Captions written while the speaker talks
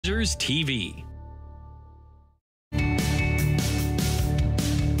TV.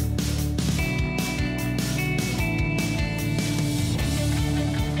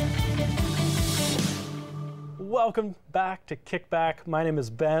 Welcome back to KickBack. My name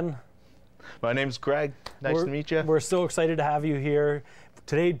is Ben. My name's Greg. Nice to meet you. We're so excited to have you here.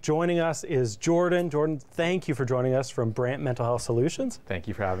 Today joining us is Jordan. Jordan, thank you for joining us from Brant Mental Health Solutions. Thank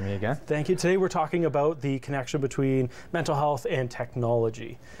you for having me again. Thank you. Today we're talking about the connection between mental health and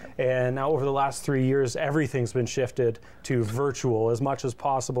technology. And now over the last 3 years, everything's been shifted to virtual. As much as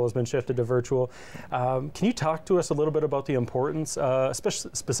possible has been shifted to virtual. Can you talk to us a little bit about the importance,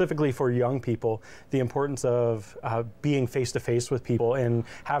 specifically for young people, the importance of being face-to-face with people and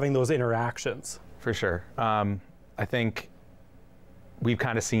having those interactions? For sure. I think we've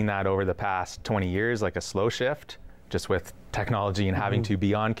kind of seen that over the past 20 years, like a slow shift, just with technology and having to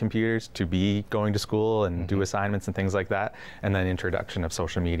be on computers, to be going to school and do assignments and things like that, and then introduction of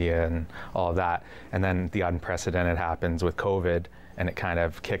social media and all of that. And then the unprecedented happens with COVID, and it kind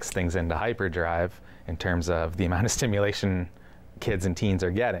of kicks things into hyperdrive in terms of the amount of stimulation kids and teens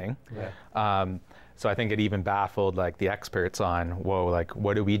are getting. Yeah. So I think it even baffled like the experts on, whoa, like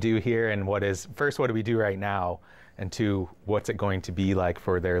what do we do here? And what do we do right now? And two, what's it going to be like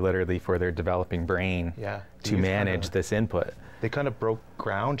for their developing brain to manage this input? They kind of broke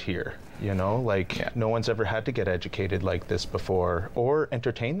ground here, you know, like no one's ever had to get educated like this before or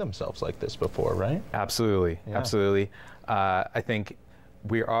entertain themselves like this before, right? Absolutely, absolutely. I think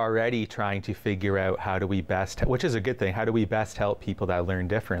we're already trying to figure out how do we best, which is a good thing, how do we best help people that learn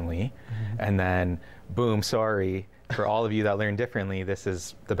differently? And then, boom, sorry, for all of you that learn differently, this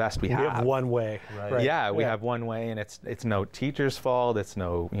is the best we have. We have one way. Right. Yeah, we have one way, and it's no teacher's fault, it's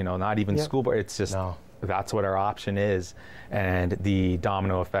no, not even school board, it's just, that's what our option is. And the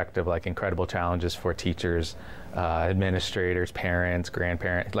domino effect of like incredible challenges for teachers, administrators, parents,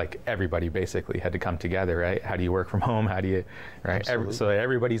 grandparents, like everybody basically had to come together, right? How do you work from home? How do you, right? So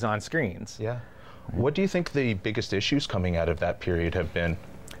everybody's on screens. Yeah. What do you think the biggest issues coming out of that period have been?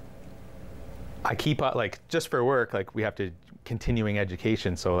 I keep up, like, just for work, like we have to continuing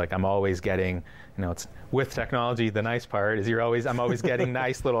education. So like I'm always getting, it's with technology, the nice part is I'm always getting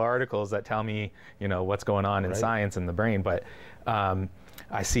nice little articles that tell me, what's going on in science and the brain. But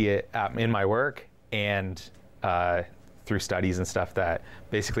I see it in my work and through studies and stuff that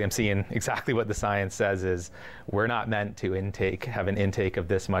basically I'm seeing exactly what the science says is we're not meant to have an intake of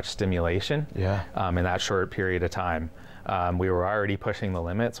this much stimulation in that short period of time. We were already pushing the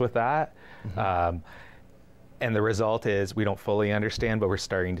limits with that. And the result is we don't fully understand, but we're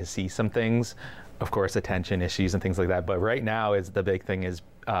starting to see some things, of course, attention issues and things like that. But right now is the big thing is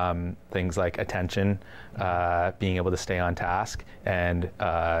things like attention, being able to stay on task, and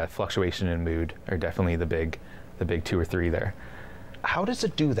fluctuation in mood are definitely the big 2 or 3 there. How does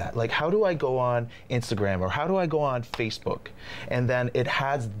it do that? Like, how do I go on Instagram or how do I go on Facebook? And then it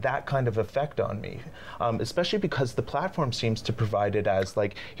has that kind of effect on me, especially because the platform seems to provide it as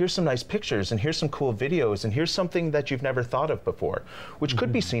like, here's some nice pictures and here's some cool videos and here's something that you've never thought of before, which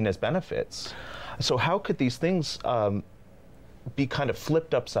could be seen as benefits. So how could these things be kind of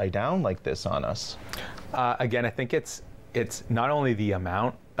flipped upside down like this on us? Again, I think it's not only the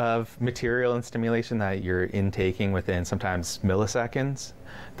amount of material and stimulation that you're intaking within sometimes milliseconds,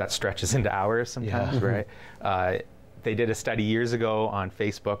 that stretches into hours sometimes, right? They did a study years ago on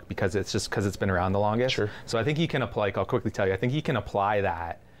Facebook because it's been around the longest. Sure. So I think you can apply, I'll quickly tell you, I think you can apply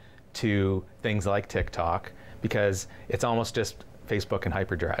that to things like TikTok because it's almost just Facebook and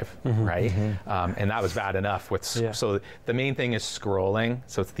hyperdrive, right? And that was bad enough. So the main thing is scrolling.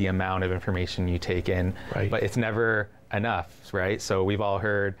 So it's the amount of information you take in, but it's never enough, right? So we've all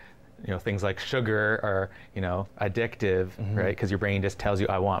heard, things like sugar are, addictive, right? Because your brain just tells you,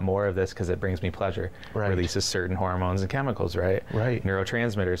 I want more of this because it brings me pleasure. Releases certain hormones and chemicals, right?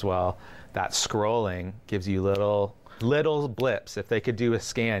 Neurotransmitters. Well, that scrolling gives you little blips. If they could do a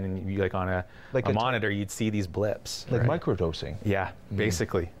scan and you like on a monitor, you'd see these blips. Like microdosing. Yeah,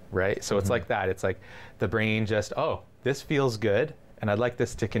 basically, right? So it's like that. It's like the brain just, oh, this feels good, and I'd like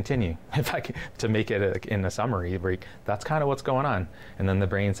this to continue. If I can, to make it in a summary, that's kind of what's going on. And then the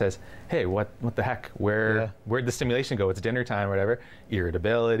brain says, hey, what the heck? Where'd the stimulation go? It's dinner time, or whatever.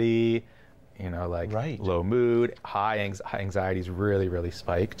 Irritability, low mood, high anxiety is really, really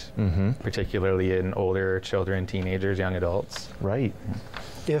spiked, particularly in older children, teenagers, young adults. Right.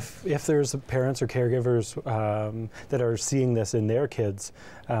 If there's parents or caregivers that are seeing this in their kids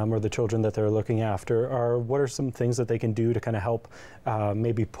or the children that they're looking after, what are some things that they can do to kind of help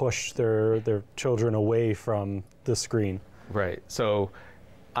maybe push their children away from the screen? Right. So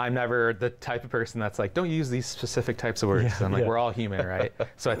I'm never the type of person that's like, don't use these specific types of words. I'm like, we're all human, right?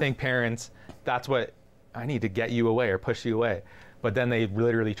 So I think parents, that's what I need to get you away or push you away. But then they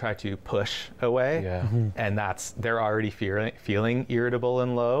literally try to push away, and they're already feeling irritable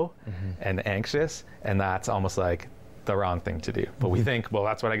and low and anxious, and that's almost like the wrong thing to do. But we think, well,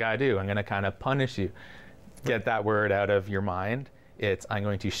 that's what I gotta do. I'm gonna kind of punish you. Get that word out of your mind. I'm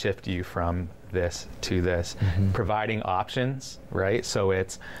going to shift you from this to this, providing options, right? So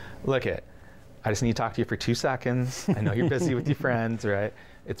it's, I just need to talk to you for 2 seconds. I know you're busy with your friends, right?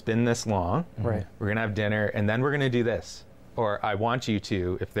 It's been this long. Right. We're gonna have dinner, and then we're gonna do this. Or I want you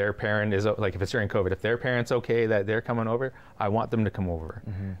to, if their parent is, like if it's during COVID, if their parent's okay that they're coming over, I want them to come over,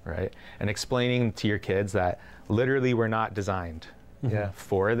 right? And explaining to your kids that literally we're not designed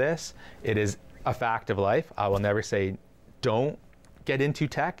for this. It is a fact of life. I will never say, don't get into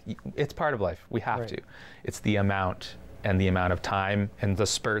tech. It's part of life. We have to. It's the amount of time and the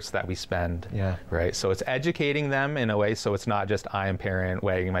spurts that we spend, right? So it's educating them in a way so it's not just I am parent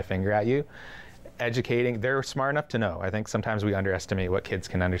wagging my finger at you. Educating, they're smart enough to know. I think sometimes we underestimate what kids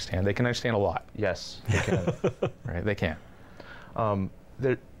can understand. They can understand a lot. Yes, they can. Right, they can.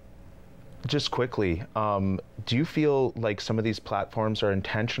 Just quickly, do you feel like some of these platforms are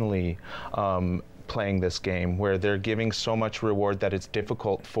intentionally playing this game where they're giving so much reward that it's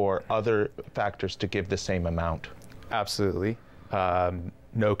difficult for other factors to give the same amount? Absolutely.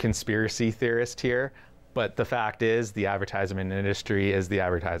 No conspiracy theorist here. But the fact is, the advertisement industry is the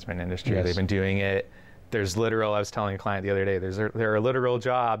advertisement industry. They've been doing it. I was telling a client the other day, there are literal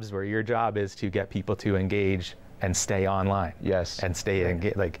jobs where your job is to get people to engage and stay online. And stay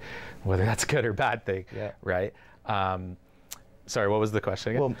engaged, like whether that's a good or bad thing, right? Sorry, what was the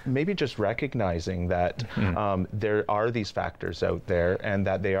question again? Well, maybe just recognizing that there are these factors out there and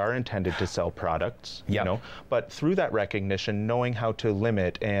that they are intended to sell products, you know, but through that recognition, knowing how to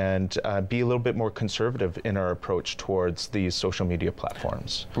limit and be a little bit more conservative in our approach towards these social media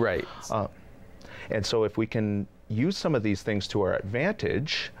platforms. Right. And so if we can use some of these things to our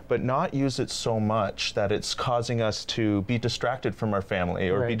advantage, but not use it so much that it's causing us to be distracted from our family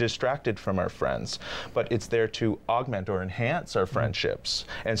or be distracted from our friends, but it's there to augment or enhance our friendships.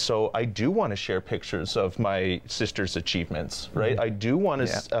 And so I do want to share pictures of my sister's achievements, right? I do want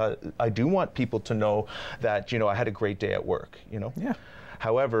to, I do want people to know that, you know, I had a great day at work, you know?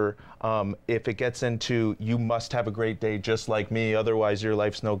 However, if it gets into you must have a great day just like me, otherwise your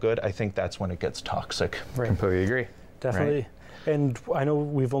life's no good, I think that's when it gets toxic. Completely agree. Definitely. And I know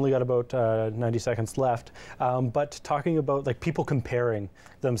we've only got about 90 seconds left, but talking about like people comparing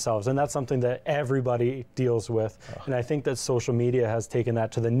themselves, and that's something that everybody deals with. And I think that social media has taken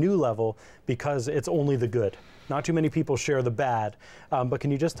that to the new level because it's only the good. Not too many people share the bad, but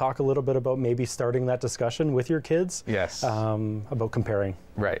can you just talk a little bit about maybe starting that discussion with your kids? About comparing.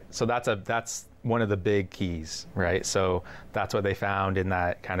 Right. So that's one of the big keys, right? So that's what they found in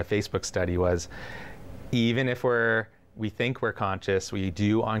that kind of Facebook study was, even if we think we're conscious, we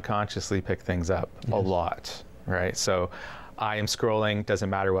do unconsciously pick things up a lot, right? So I am scrolling, doesn't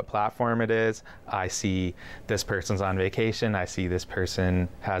matter what platform it is. I see this person's on vacation. I see this person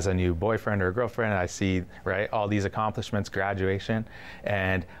has a new boyfriend or girlfriend. I see, right, all these accomplishments, graduation.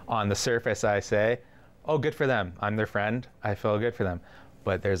 And on the surface, I say, oh, good for them. I'm their friend. I feel good for them.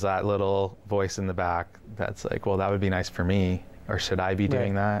 But there's that little voice in the back that's like, well, that would be nice for me. Or should I be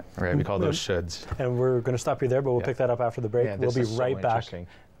doing that? Right, we call those shoulds. And we're going to stop you there, but we'll pick that up after the break. We'll be right back.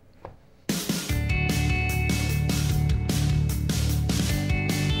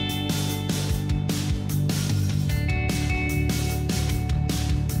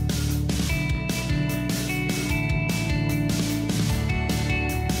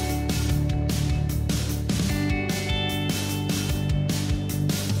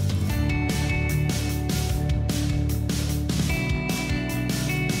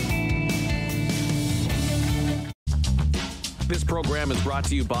 This program is brought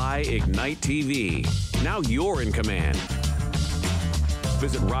to you by Ignite TV. Now you're in command.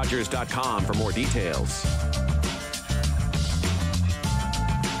 Visit Rogers.com for more details.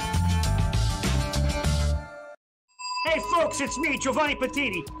 Hey folks, it's me, Giovanni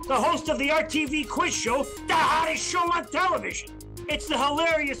Patini, the host of the RTV quiz show, the hottest show on television. It's the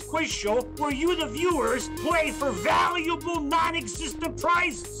hilarious quiz show where you, the viewers, play for valuable non-existent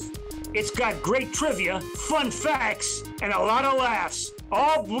prizes. It's got great trivia, fun facts, and a lot of laughs,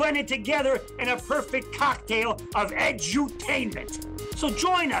 all blended together in a perfect cocktail of edutainment. So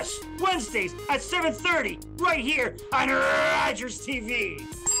join us Wednesdays at 7:30 right here on Rogers TV.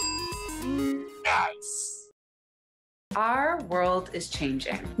 Nice. Our world is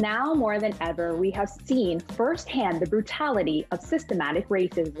changing. Now more than ever, we have seen firsthand the brutality of systematic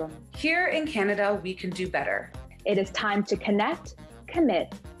racism. Here in Canada, we can do better. It is time to connect,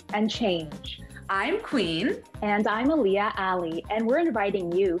 commit, and change. I'm Queen. And I'm Aaliyah Ali, and we're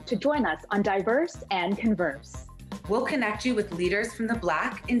inviting you to join us on Diverse and Converse. We'll connect you with leaders from the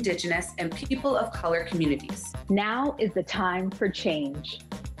Black, Indigenous, and people of color communities. Now is the time for change.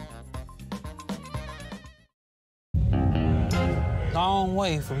 Long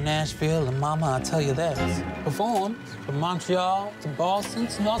way from Nashville, and mama, I tell you that. Performed from Montreal to Boston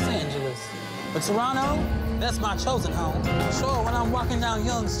to Los Angeles. But Toronto, that's my chosen home. Sure, when I'm walking down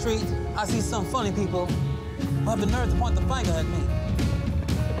Yonge Street, I see some funny people who have the nerve to point the finger at me.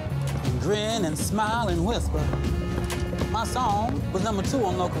 And grin and smile and whisper. My song was #2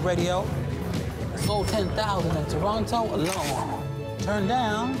 on local radio. Sold 10,000 in Toronto alone. Turned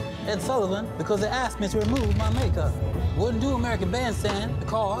down Ed Sullivan because they asked me to remove my makeup. Wouldn't do American Bandstand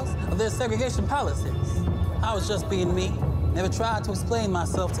because of their segregation policies. I was just being me, never tried to explain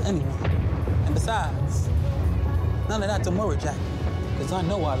myself to anyone. And besides, none of that to worry, Jackie, because I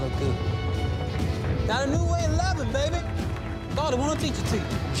know I look good. Got a new way of loving, baby. Thought I want to teach it to you.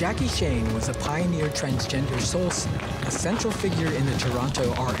 Jackie Shane was a pioneer transgender soul singer, a central figure in the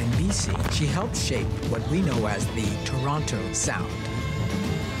Toronto R&B scene. She helped shape what we know as the Toronto sound.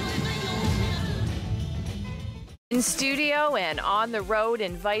 In Studio and On the Road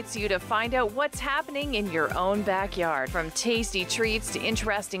invites you to find out what's happening in your own backyard. From tasty treats to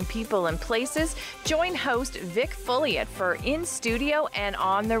interesting people and places, join host Vic Folliott for In Studio and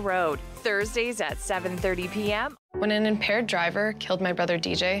On the Road, Thursdays at 7:30 p.m. When an impaired driver killed my brother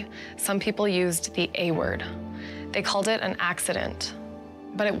DJ, some people used the A word. They called it an accident,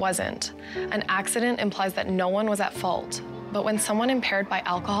 but it wasn't. An accident implies that no one was at fault. But when someone impaired by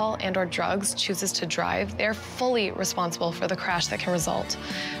alcohol and/or drugs chooses to drive, they're fully responsible for the crash that can result.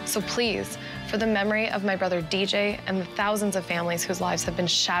 So please, for the memory of my brother DJ and the thousands of families whose lives have been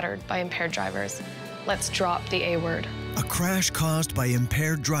shattered by impaired drivers, let's drop the A word. A crash caused by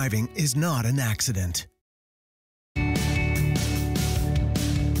impaired driving is not an accident.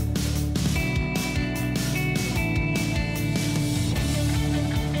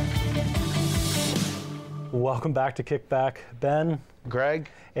 Welcome back to KickBack, Ben. Greg.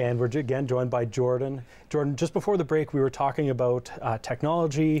 And we're again joined by Jordan. Jordan, just before the break, we were talking about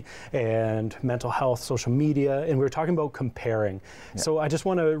technology and mental health, social media, and we were talking about comparing. Yeah. So I just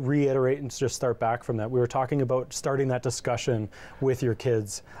want to reiterate and just start back from that. We were talking about starting that discussion with your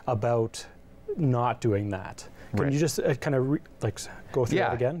kids about not doing that. Can you just kind of go through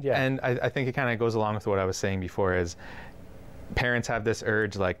that again? Yeah, and I think it kind of goes along with what I was saying before is parents have this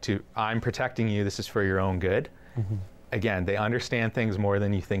urge I'm protecting you, this is for your own good. Mm-hmm. Again, they understand things more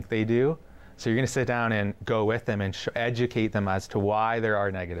than you think they do. So you're going to sit down and go with them and educate them as to why there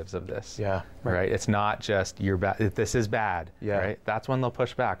are negatives of this. Yeah. Right? It's not just this is bad. Yeah. Right? That's when they'll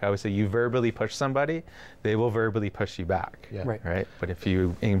push back. I would say you verbally push somebody, they will verbally push you back. Yeah. Right? But if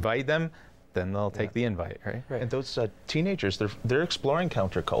you invite them, then they'll take the invite, right? And those teenagers, they're exploring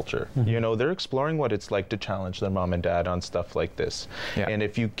counterculture. Mm-hmm. You know, they're exploring what it's like to challenge their mom and dad on stuff like this. Yeah. And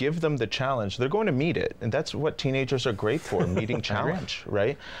if you give them the challenge, they're going to meet it. And that's what teenagers are great for, meeting challenge,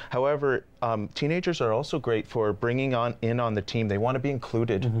 right? However, teenagers are also great for bringing in on the team. They want to be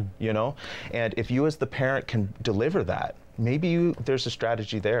included, you know? And if you as the parent can deliver that, maybe there's a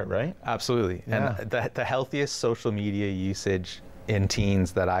strategy there, right? Absolutely. Yeah. And the healthiest social media usage in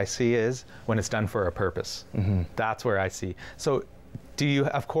teens that I see is when it's done for a purpose. Mm-hmm. That's where I see. So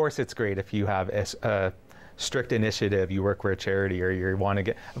of course it's great if you have a strict initiative, you work for a charity or you want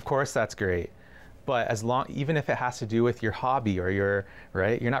to of course that's great. But even if it has to do with your hobby or you're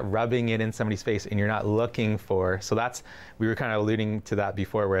not rubbing it in somebody's face and you're not looking for, we were kind of alluding to that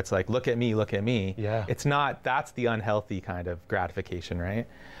before where it's like, look at me, look at me. Yeah. It's not, that's the unhealthy kind of gratification, right?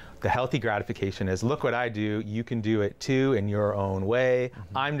 The healthy gratification is, look what I do, you can do it too in your own way.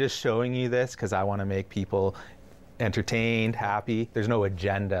 Mm-hmm. I'm just showing you this because I want to make people entertained, happy. There's no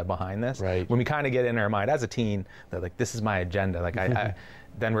agenda behind this. Right. When we kind of get in our mind as a teen, that this is my agenda,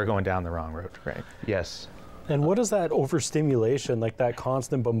 then we're going down the wrong road, right? Yes. And what is that overstimulation, that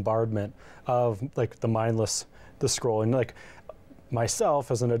constant bombardment of the mindless, the scrolling? Myself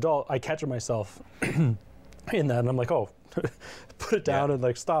as an adult, I catch myself in that, and I'm like, oh, put it down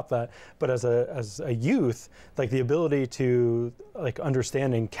and stop that. But as a youth, the ability to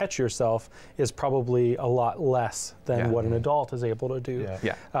understand and catch yourself is probably a lot less than what an adult is able to do.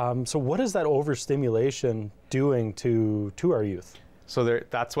 Yeah. So what is that overstimulation doing to our youth? So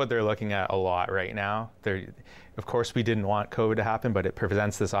that's what they're looking at a lot right now. Of course, we didn't want COVID to happen, but it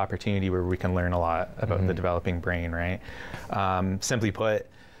presents this opportunity where we can learn a lot about the developing brain, right? Simply put,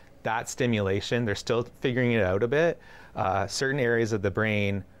 that stimulation, they're still figuring it out a bit. Certain areas of the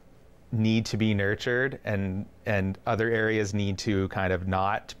brain need to be nurtured, and other areas need to kind of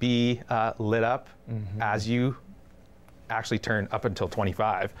not be lit up as you actually turn up until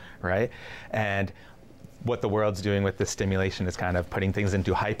 25, right? And what the world's doing with this stimulation is kind of putting things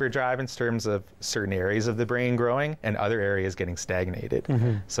into hyperdrive in terms of certain areas of the brain growing and other areas getting stagnated.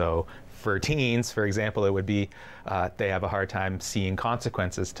 So for teens, for example, it would be they have a hard time seeing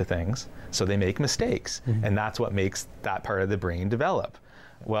consequences to things, so they make mistakes, and that's what makes that part of the brain develop.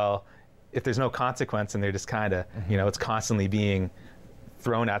 Well, if there's no consequence and they're just kind of, you know, it's constantly being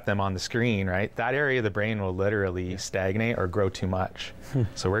thrown at them on the screen, right? That area of the brain will literally stagnate or grow too much.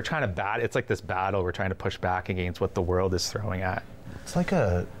 So we're trying to it's like this battle we're trying to push back against what the world is throwing at. It's like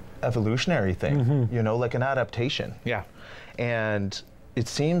a evolutionary thing, you know, like an adaptation. Yeah. And it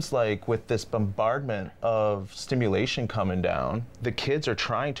seems like with this bombardment of stimulation coming down, the kids are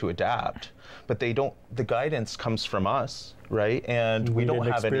trying to adapt, but they don't, the guidance comes from us, right? And we don't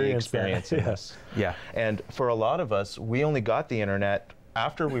have any experience in this. Yeah. And for a lot of us, we only got the internet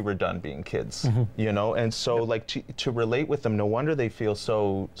after we were done being kids, you know? And so like to relate with them, no wonder they feel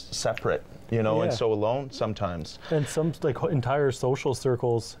so separate, you know, and so alone sometimes. And some like entire social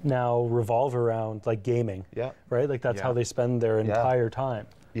circles now revolve around like gaming, right? Like that's how they spend their entire time.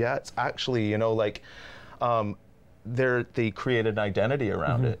 Yeah, it's actually, you know, like they create an identity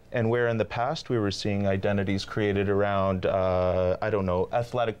around it. And where in the past we were seeing identities created around, I don't know,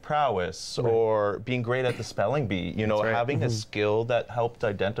 athletic prowess or being great at the spelling bee, you know, having a skill that helped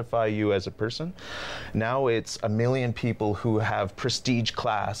identify you as a person. Now it's a million people who have prestige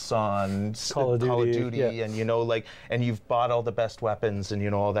class on Call of Duty and, you know, like, and you've bought all the best weapons and,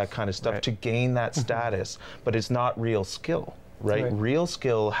 you know, all that kind of stuff to gain that status, but it's not real skill. Right? Real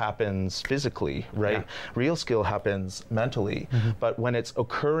skill happens physically, right? Real skill happens mentally. But when it's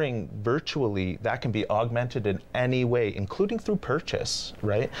occurring virtually, that can be augmented in any way, including through purchase,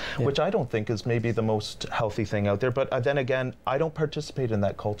 right? Which I don't think is maybe the most healthy thing out there. But then again, I don't participate in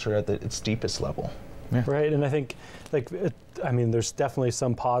that culture at its deepest level. Right, and I think, like, I mean, there's definitely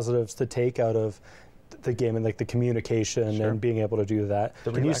some positives to take out of the game and like the communication and being able to do that.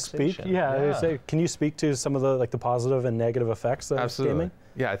 Can you speak? Can you speak to some of the like the positive and negative effects of gaming?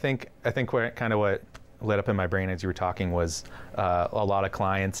 Yeah, I think what lit up in my brain as you were talking was a lot of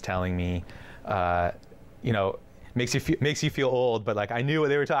clients telling me, you know, makes you feel old, but like I knew what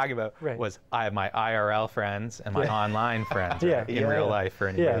they were talking about was I have my IRL friends and my online friends in real life for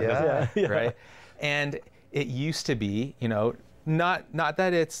anybody, right? And it used to be, you know, not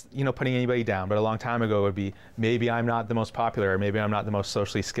that it's, you know, putting anybody down, but a long time ago it would be maybe I'm not the most popular or maybe I'm not the most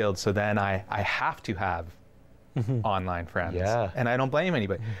socially skilled, so then I have to have online friends. And I don't blame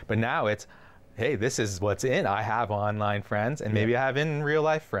anybody. But now it's, hey, this is what's in. I have online friends and maybe I have in real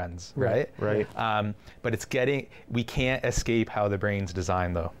life friends, right? But it's we can't escape how the brain's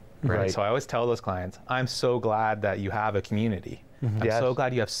designed though, right? So I always tell those clients, I'm so glad that you have a community. I'm so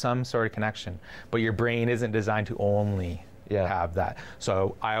glad you have some sort of connection, but your brain isn't designed to only have that.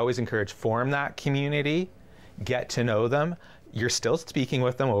 So I always encourage form that community, get to know them. You're still speaking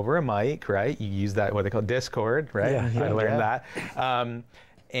with them over a mic, right? You use that, what they call Discord, right? I learned that.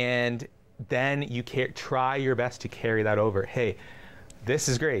 And then you try your best to carry that over. Hey, this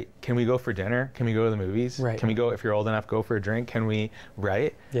is great. Can we go for dinner? Can we go to the movies? Can we go, if you're old enough, go for a drink? Can we,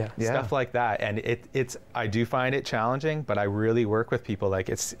 Stuff like that. And I do find it challenging, but I really work with people. Like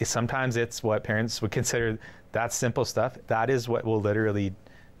sometimes it's what parents would consider that simple stuff. That is what will literally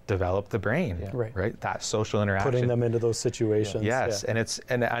develop the brain, right? That social interaction. Putting them into those situations. Yes, and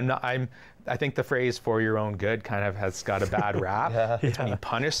I think the phrase "for your own good" kind of has got a bad rap. It's when you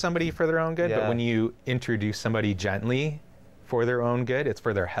punish somebody for their own good, but when you introduce somebody gently for their own good, it's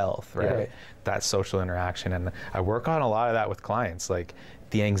for their health, right? That social interaction, and I work on a lot of that with clients. Like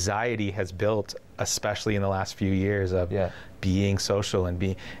the anxiety has built, especially in the last few years, of being social and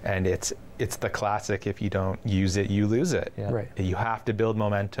it's the classic, if you don't use it, you lose it. You have to build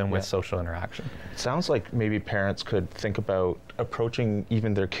momentum with social interaction. It sounds like maybe parents could think about approaching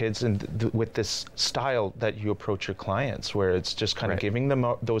even their kids with this style that you approach your clients, where it's just kind of giving them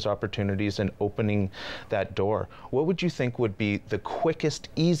those opportunities and opening that door. What would you think would be the quickest,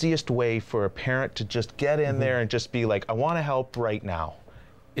 easiest way for a parent to just get in there and just be like, I want to help right now?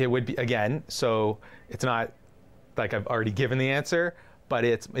 It would be, again, so it's not like I've already given the answer, but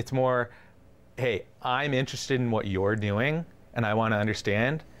it's more, hey, I'm interested in what you're doing and I want to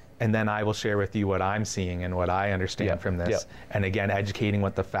understand, and then I will share with you what I'm seeing and what I understand from this. And again, educating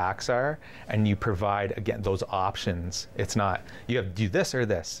what the facts are, and you provide, again, those options. It's not, you have to do this or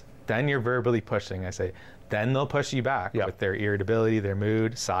this. Then you're verbally pushing. I say, then they'll push you back with their irritability, their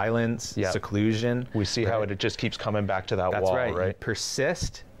mood, silence, seclusion. We see how it just keeps coming back to that wall, right? You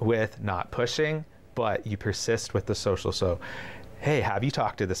persist with not pushing, but you persist with the social. So, hey, have you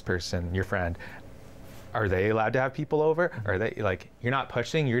talked to this person, your friend? Are they allowed to have people over? Are they, like, you're not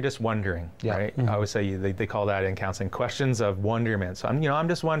pushing, you're just wondering, right? I always say they call that in counseling questions of wonderment. So I'm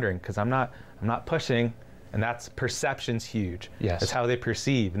just wondering, because I'm not pushing, and that's, perception's huge. Yes. It's how they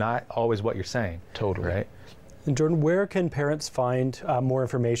perceive, not always what you're saying. Totally. Right? And Jordan, where can parents find more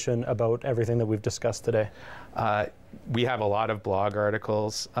information about everything that we've discussed today? We have a lot of blog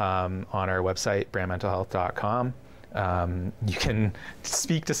articles on our website, brandmentalhealth.com. You can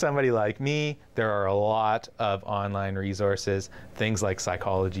speak to somebody like me. There are a lot of online resources, things like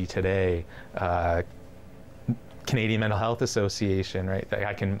Psychology Today, Canadian Mental Health Association, right?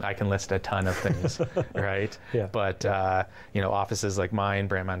 I can list a ton of things, right? But you know, offices like mine,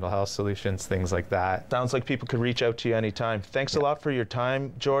 Brand Mental Health Solutions, things like that. Sounds like people can reach out to you anytime. Thanks a lot for your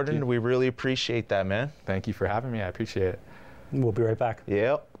time, Jordan. We really appreciate that, man. Thank you for having me. I appreciate it. We'll be right back.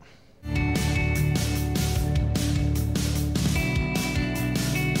 Yep.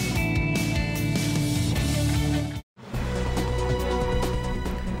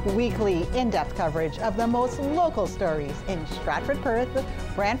 Weekly in-depth coverage of the most local stories in Stratford, Perth,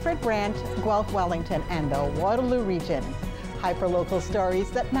 Brantford, Brant, Guelph, Wellington, and the Waterloo region. Hyperlocal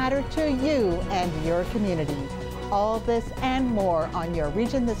stories that matter to you and your community. All this and more on your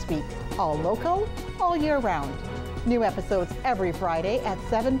region this week. All local, all year round. New episodes every Friday at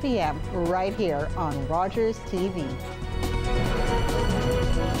 7 p.m. right here on Rogers TV.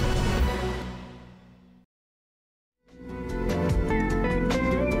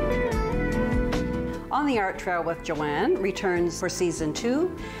 On the Art Trail with Joanne returns for season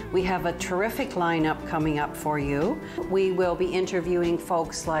 2. We have a terrific lineup coming up for you. We will be interviewing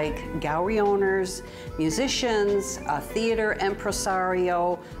folks like gallery owners, musicians, a theater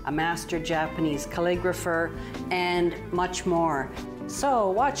impresario, a master Japanese calligrapher, and much more.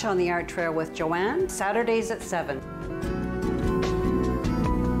 So watch On the Art Trail with Joanne, Saturdays at 7.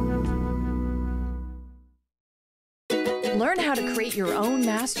 Learn how to create your own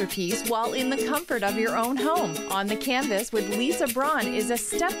masterpiece while in the comfort of your own home. On the Canvas with Lisa Braun is a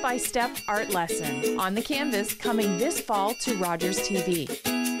step-by-step art lesson. On the Canvas, coming this fall to Rogers TV.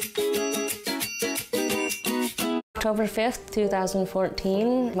 October 5th,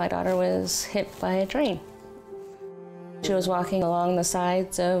 2014, my daughter was hit by a train. She was walking along the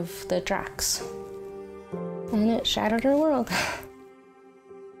sides of the tracks, and it shattered her world.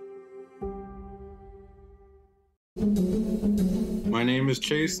 My name is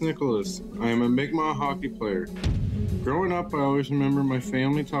Chase Nicholas. I am a Mi'kmaq hockey player. Growing up, I always remember my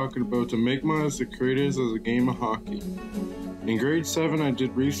family talking about the Mi'kmaq as the creators of the game of hockey. In grade 7, I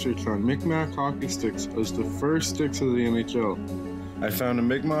did research on Mi'kmaq hockey sticks as the first sticks of the NHL. I found a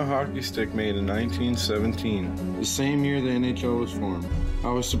Mi'kmaq hockey stick made in 1917, the same year the NHL was formed. I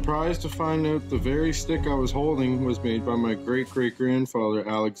was surprised to find out the very stick I was holding was made by my great-great-grandfather,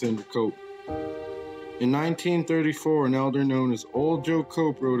 Alexander Cope. In 1934, an elder known as Old Joe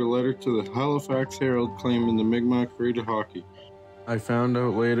Cope wrote a letter to the Halifax Herald claiming the Mi'kmaq created hockey. I found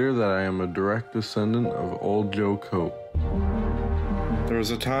out later that I am a direct descendant of Old Joe Cope. There was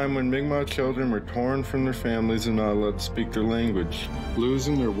a time when Mi'kmaq children were torn from their families and not allowed to speak their language,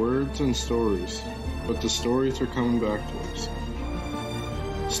 losing their words and stories. But the stories are coming back to us.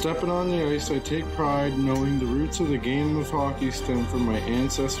 Stepping on the ice, I take pride knowing the roots of the game of hockey stem from my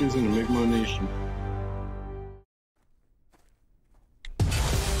ancestors in the Mi'kmaq Nation.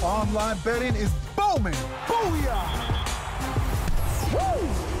 Online betting is booming. Booyah! Woo!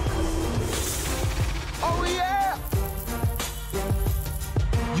 Oh yeah!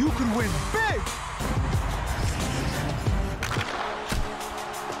 You can win big!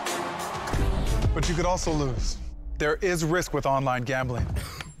 But you could also lose. There is risk with online gambling,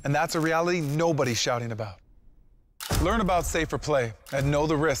 and that's a reality nobody's shouting about. Learn about safer play at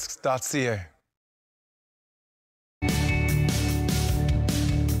knowtherisks.ca.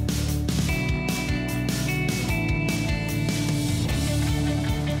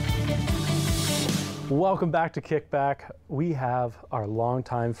 Welcome back to KickBack. We have our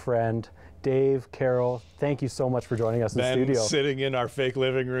longtime friend, Dave Carroll. Thank you so much for joining us in the studio. Sitting in our fake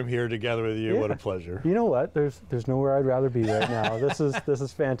living room here together with you. Yeah. What a pleasure. You know what? There's nowhere I'd rather be right now. This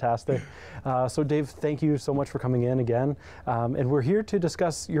is fantastic. So Dave, thank you so much for coming in again. And we're here to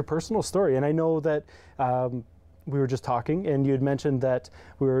discuss your personal story. And I know that we were just talking, and you had mentioned that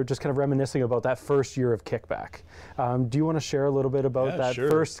we were just kind of reminiscing about that first year of KickBack. Do you want to share a little bit about that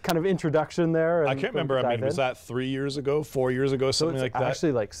first kind of introduction there? I can't remember. I mean, was that 3 years ago, 4 years ago, something like that?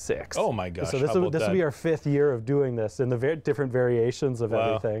 Actually, like 6. Oh my gosh! So this will be our 5th year of doing this, and the different variations of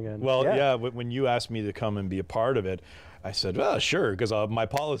everything. And when you asked me to come and be a part of it, I said, well, sure, because my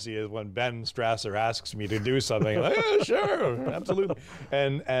policy is when Ben Strasser asks me to do something, I'm like, yeah, sure, absolutely.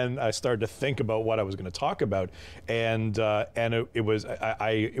 And I started to think about what I was going to talk about, and it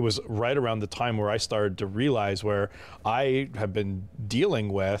was right around the time where I started to realize where I have been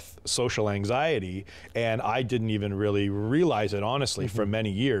dealing with social anxiety, and I didn't even really realize it honestly for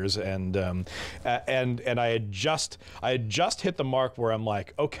many years, and I had just hit the mark where I'm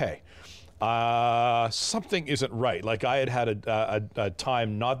like, okay. Something isn't right. Like I had a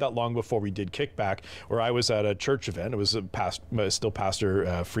time not that long before we did KickBack where I was at a church event. It was still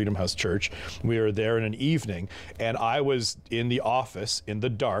Pastor Freedom House Church. We were there in an evening, and I was in the office in the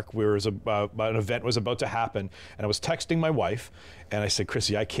dark. An event was about to happen, and I was texting my wife, and I said,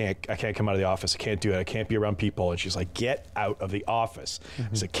 Chrissy, I can't come out of the office. I can't do it. I can't be around people. And she's like, get out of the office.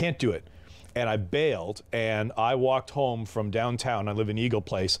 I said, can't do it. And I bailed, and I walked home from downtown. I live in Eagle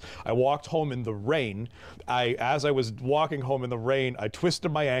Place. I walked home in the rain. As I was walking home in the rain, I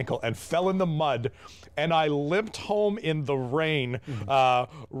twisted my ankle and fell in the mud, and I limped home in the rain,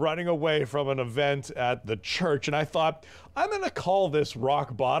 running away from an event at the church. And I thought, I'm going to call this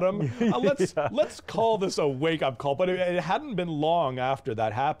rock bottom. Let's call this a wake-up call. But it hadn't been long after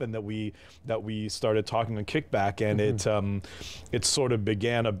that happened that we started talking on KickBack, and it sort of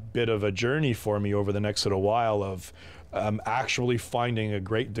began a bit of a journey for me over the next little while of actually finding a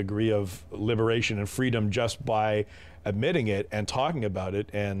great degree of liberation and freedom just by admitting it and talking about it,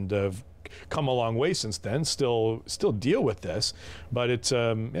 and come a long way since then. Still deal with this, but it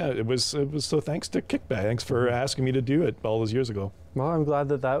was so thanks to KickBack. Thanks for asking me to do it all those years ago. Well, I'm glad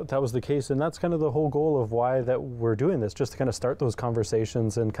that was the case, and that's kind of the whole goal of why that we're doing this, just to kind of start those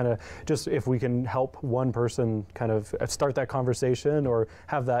conversations, and kind of just if we can help one person kind of start that conversation or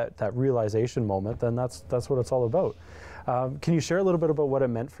have that realization moment, then that's what it's all about. Can you share a little bit about what it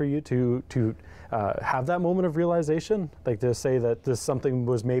meant for you to have that moment of realization? Like to say that this something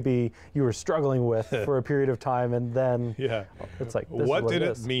was maybe you were struggling with for a period of time, and then it's like, what did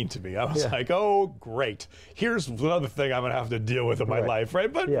it mean to me? I was like, oh, great. Here's another thing I'm going to have to deal with in my life,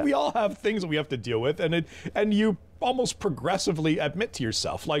 right? But we all have things that we have to deal with, and you almost progressively admit to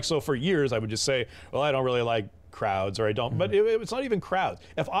yourself. Like, so for years, I would just say, well, I don't really like crowds, or I don't, but it's not even crowds.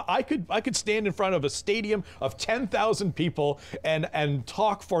 If I could stand in front of a stadium of 10,000 people and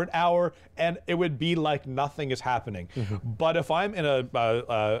talk for an hour, and it would be like nothing is happening. But if I'm in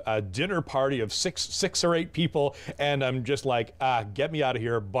a dinner party of six or eight people, and I'm just like, get me out of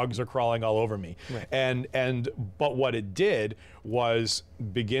here, bugs are crawling all over me. But what it did was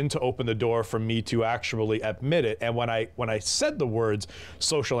begin to open the door for me to actually admit it. And when I said the words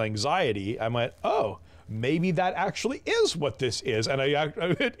social anxiety, I went, oh, maybe that actually is what this is. And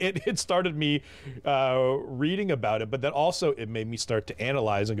it started me reading about it, but then also it made me start to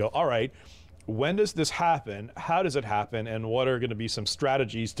analyze and go, all right, when does this happen? How does it happen? And what are going to be some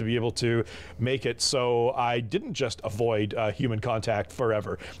strategies to be able to make it so I didn't just avoid human contact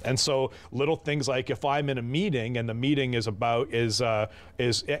forever? And so little things like if I'm in a meeting and the meeting is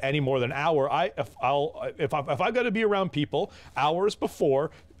any more than an hour, if I've got to be around people hours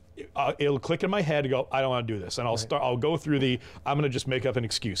before, it'll click in my head and go, I don't want to do this. And I'll go through I'm going to just make up an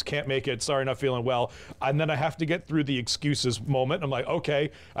excuse. Can't make it. Sorry, not feeling well. And then I have to get through the excuses moment. I'm like,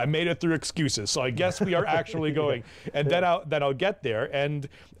 okay, I made it through excuses. So I guess we are actually going. And then I'll get there, and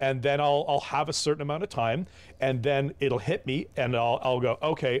then I'll have a certain amount of time, and then it'll hit me, and I'll go,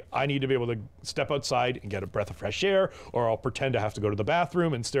 okay, I need to be able to step outside and get a breath of fresh air, or I'll pretend to have to go to the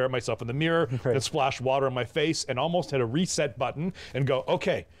bathroom and stare at myself in the mirror and splash water on my face and almost hit a reset button and go,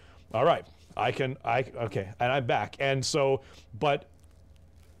 okay, all right, okay, and I'm back. And so, but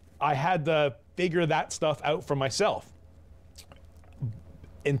I had to figure that stuff out for myself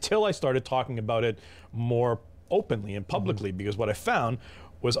until I started talking about it more openly and publicly, because what I found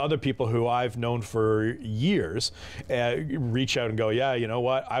was other people who I've known for years reach out and go, yeah, you know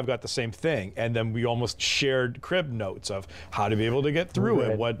what, I've got the same thing. And then we almost shared crib notes of how to be able to get through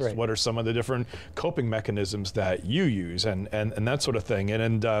it. What are some of the different coping mechanisms that you use, and that sort of thing.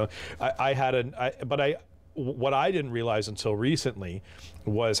 what I didn't realize until recently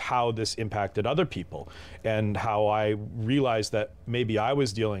was how this impacted other people, and how I realized that maybe I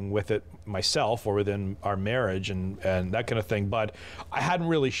was dealing with it myself or within our marriage and that kind of thing, but I hadn't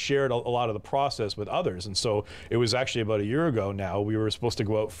really shared a lot of the process with others. And so it was actually about a year ago now, we were supposed to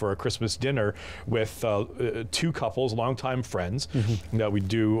go out for a Christmas dinner with 2 couples, longtime friends that we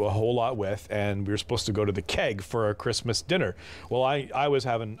do a whole lot with, and we were supposed to go to the Keg for a Christmas dinner. Well, I was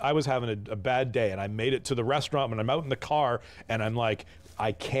having a bad day, and I made it to the restaurant, and I'm out in the car, and I'm like,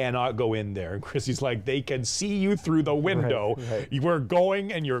 I cannot go in there. And Chrissy's like, they can see you through the window. You were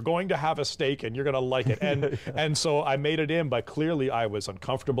going, and you're going to have a steak, and you're going to like it. And and so I made it in, but clearly I was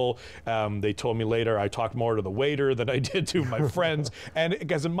uncomfortable. They told me later I talked more to the waiter than I did to my friends. And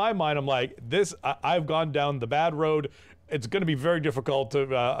because in my mind, I'm like, I've gone down the bad road. It's going to be very difficult to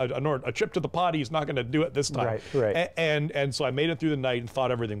a trip to the potty is not going to do it this time. And so I made it through the night and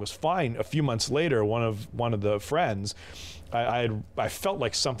thought everything was fine. A few months later, one of the friends, I felt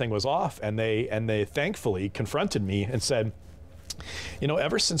like something was off, and they thankfully confronted me and said, you know,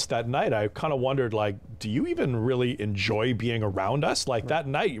 ever since that night, I kind of wondered, like, do you even really enjoy being around us? Like that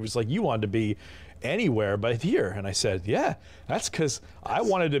night, it was like you wanted to be anywhere but here. And I said, yeah, that's because I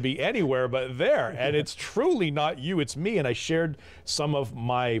wanted to be anywhere but there. And it's truly not you, it's me. And I shared some of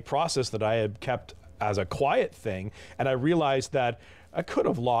my process that I had kept as a quiet thing. And I realized that I could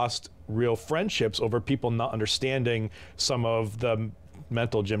have lost real friendships over people not understanding some of the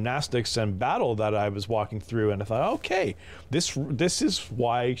mental gymnastics and battle that I was walking through. And I thought, okay, this is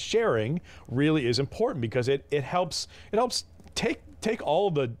why sharing really is important, because it helps take all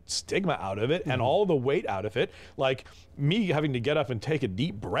the stigma out of it and all the weight out of it. Like me having to get up and take a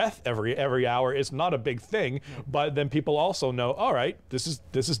deep breath every hour is not a big thing, but then people also know, all right, this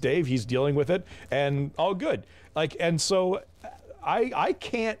is Dave, he's dealing with it, and all good. Like, and so I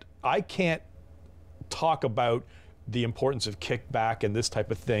can't talk about the importance of kickback and this type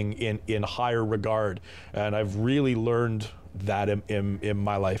of thing in higher regard. And I've really learned that in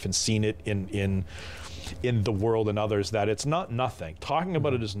my life and seen it in the world and others, that it's not nothing. Talking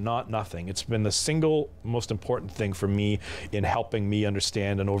about it is not nothing. It's been the single most important thing for me in helping me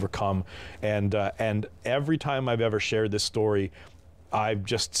understand and overcome. And every time I've ever shared this story, I've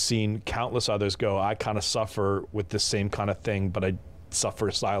just seen countless others go, I kind of suffer with the same kind of thing, but I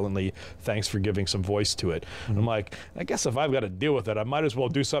suffer silently. Thanks for giving some voice to it. And I'm like, I guess if I've got to deal with it, I might as well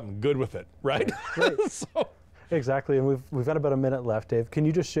do something good with it, right? So. Exactly, and we've got about a minute left, Dave. Can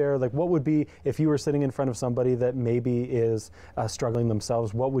you just share, like, what would be, if you were sitting in front of somebody that maybe is struggling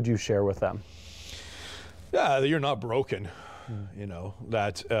themselves, what would you share with them? Yeah, you're not broken. You know,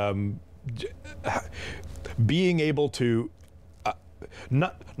 that being able to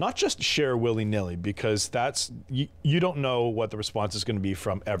not just share willy-nilly, because that's you don't know what the response is going to be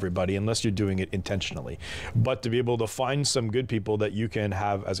from everybody unless you're doing it intentionally, but to be able to find some good people that you can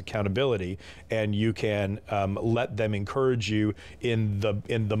have as accountability, and you can let them encourage you in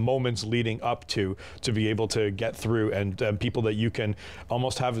the moments leading up to be able to get through, and people that you can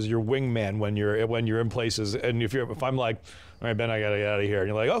almost have as your wingman when you're in places. And if I'm like, all right, Ben, I gotta get out of here, and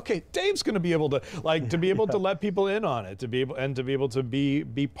you're like, okay, Dave's gonna be able to to let people in on it, to be able to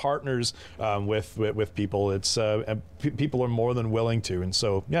be partners with people. It's people are more than willing to, and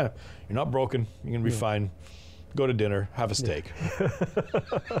so yeah, you're not broken. You're gonna be fine. Go to dinner, have a steak.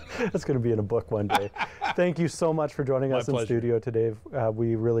 That's going to be in a book one day. Thank you so much for joining us in studio today.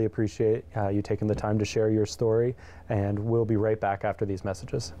 We really appreciate you taking the time to share your story, and we'll be right back after these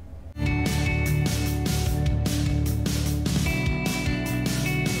messages.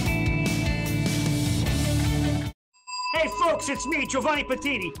 Hey folks, it's me, Giovanni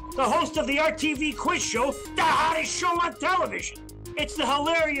Patini, the host of the RTV quiz show, the hottest show on television. It's the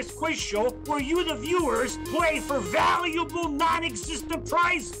hilarious quiz show where you, the viewers, play for valuable non-existent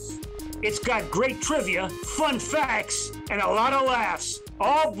prizes. It's got great trivia, fun facts, and a lot of laughs,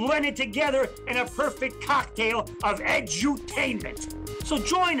 all blended together in a perfect cocktail of edutainment. So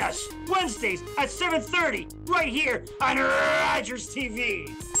join us Wednesdays at 7:30 right here on Rogers TV.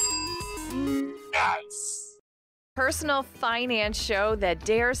 Nice. Personal finance show that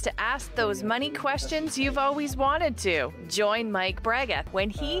dares to ask those money questions you've always wanted to. Join Mike Braga when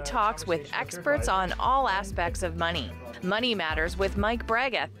he talks with experts on all aspects of money. Money Matters with Mike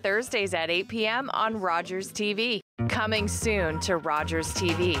Braga, Thursdays at 8 p.m. on Rogers TV. Coming soon to Rogers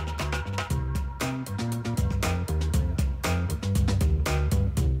TV.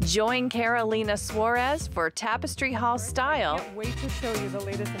 Join Carolina Suarez for Tapestry Hall Style. Can't wait to show you the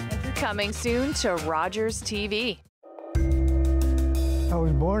latest in entry. Coming soon to Rogers TV. I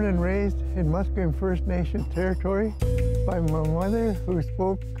was born and raised in Musqueam First Nation territory by my mother, who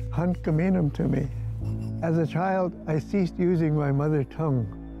spoke Hunkaminam to me. As a child, I ceased using my mother tongue,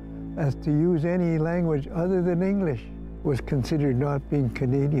 as to use any language other than English was considered not being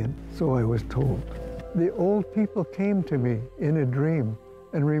Canadian, so I was told. The old people came to me in a dream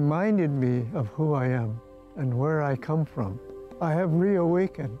and reminded me of who I am and where I come from. I have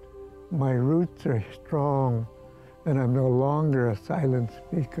reawakened. My roots are strong, and I'm no longer a silent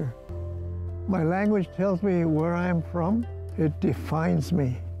speaker. My language tells me where I'm from. It defines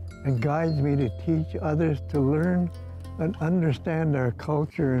me and guides me to teach others to learn and understand our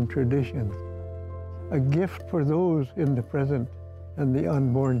culture and traditions. A gift for those in the present and the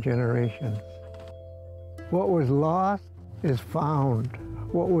unborn generations. What was lost is found.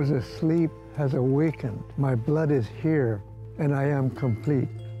 What was asleep has awakened. My blood is here, and I am complete.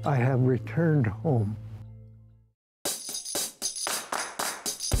 I have returned home.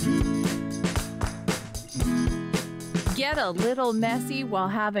 Get a little messy while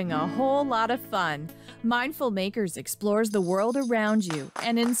having a whole lot of fun. Mindful Makers explores the world around you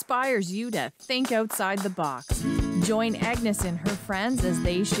and inspires you to think outside the box. Join Agnes and her friends as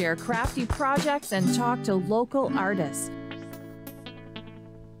they share crafty projects and talk to local artists.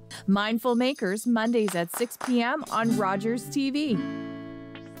 Mindful Makers, Mondays at 6 p.m. on Rogers TV.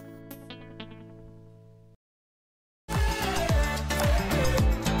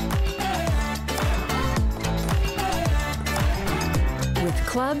 With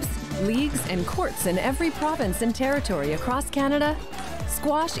clubs, leagues, and courts in every province and territory across Canada,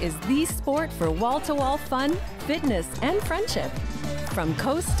 squash is the sport for wall-to-wall fun, fitness, and friendship. From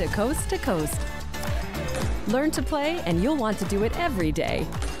coast to coast to coast. Learn to play, and you'll want to do it every day.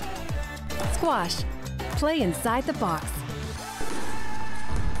 Squash. Play inside the box.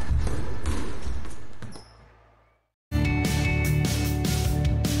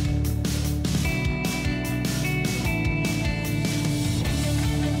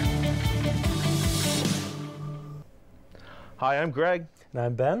 Hi, I'm Greg. And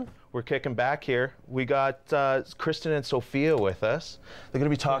I'm Ben. We're kicking back here. We got Kristen and Sophia with us. They're going to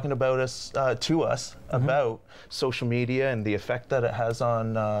be talking about about social media and the effect that it has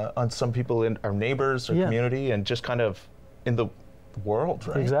on some people in our neighbors, our community, and just kind of in the world,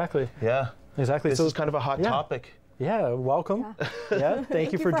 right? Exactly. Yeah. Exactly. This is kind of a hot topic. Yeah, welcome. Yeah,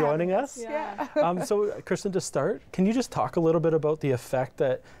 thank you for joining us. Yeah. So, Kristen, to start, can you just talk a little bit about the effect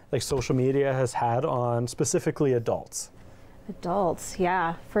that social media has had on specifically adults? Adults,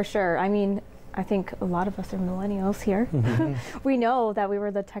 yeah, for sure. I mean, I think a lot of us are millennials here. We know that we were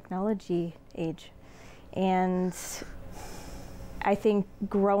the technology age. And I think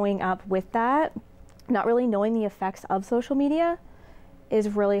growing up with that, not really knowing the effects of social media is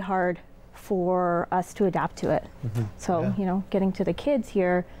really hard for us to adapt to it. So, getting to the kids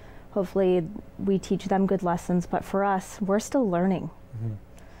here, hopefully we teach them good lessons, but for us, we're still learning.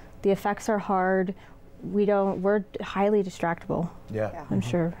 The effects are hard. We're highly distractible. Yeah. I'm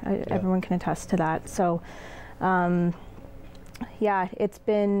sure everyone can attest to that. So, it's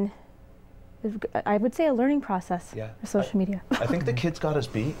been, I would say, a learning process for social media. I think the kids got us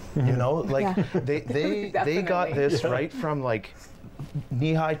beat, they got this right from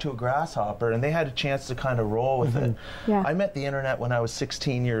knee-high to a grasshopper, and they had a chance to kind of roll with it. Yeah. I met the internet when I was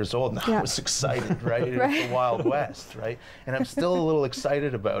 16 years old, and I was excited, right? It was the Wild West, right? And I'm still a little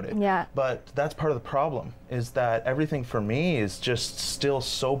excited about it. Yeah. But that's part of the problem, is that everything for me is just still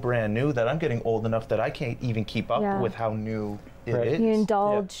so brand new that I'm getting old enough that I can't even keep up with how new it is. You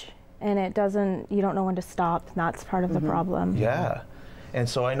indulge, and you don't know when to stop. And that's part of the problem. Yeah. And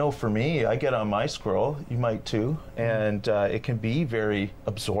so I know for me, I get on my scroll, you might too, and it can be very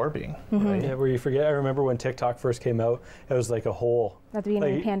absorbing. Right? Yeah, where you forget. I remember when TikTok first came out, it was like a whole. At the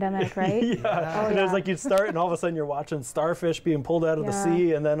beginning of the pandemic, right? And it was like you'd start, and all of a sudden you're watching starfish being pulled out of the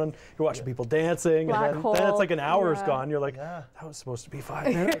sea, and then you're watching people dancing, Black and hole. then it's like an hour's gone. You're like, that was supposed to be 5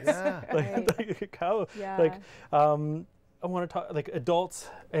 minutes. I want to talk adults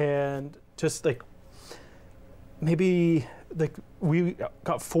and just maybe we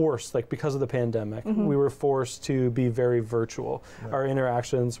got forced because of the pandemic. We were forced to be very virtual. Our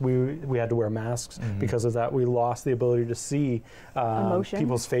interactions, we had to wear masks because of that. We lost the ability to see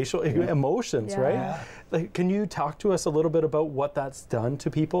people's facial emotions, right? Can you talk to us a little bit about what that's done to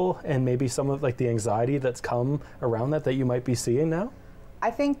people and maybe some of the anxiety that's come around that you might be seeing now? I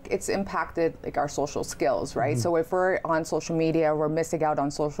think it's impacted our social skills, right? So if we're on social media, we're missing out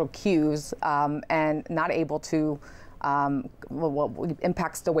on social cues and not able to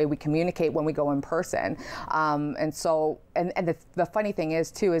impacts the way we communicate when we go in person. And so, and the funny thing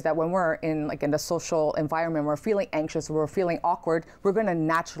is too, is that when we're in the social environment, we're feeling anxious, we're feeling awkward, we're going to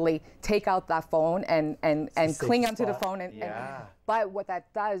naturally take out that phone and cling onto the phone. But what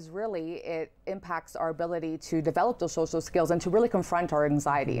that does really, it impacts our ability to develop those social skills and to really confront our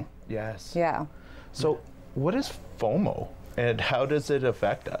anxiety. Yes. Yeah. So what is FOMO and how does it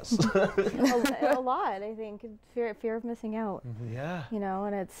affect us? A lot, I think. Fear of missing out. Yeah. You know,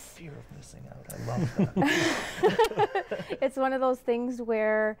 and it's... Fear of missing out. I love that. It's one of those things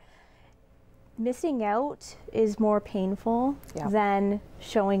where missing out is more painful than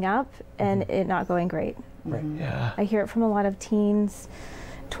showing up and it not going great. Right. Yeah. I hear it from a lot of teens,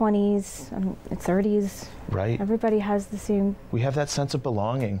 20s, and 30s. Right. Everybody has the same. We have that sense of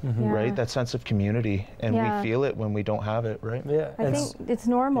belonging, right? That sense of community, and we feel it when we don't have it, right? Yeah. I think it's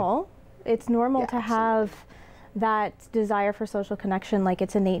normal. It's normal to have that desire for social connection, like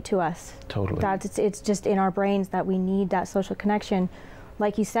it's innate to us. Totally. It's just in our brains that we need that social connection.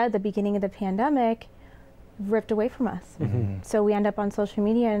 Like you said, the beginning of the pandemic ripped away from us. So we end up on social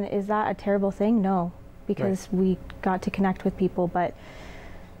media, and is that a terrible thing? No, because we got to connect with people, but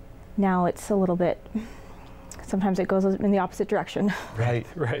now it's a little bit, sometimes it goes in the opposite direction. Right.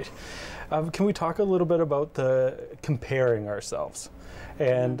 Right. Can we talk a little bit about the comparing ourselves?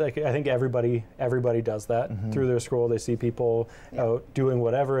 And I think everybody does that through their scroll. They see people out doing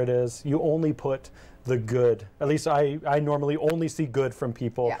whatever it is. You only put the good. At least I normally only see good from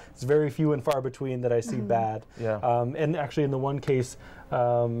people. It's very few and far between that I see bad. And actually in the one case,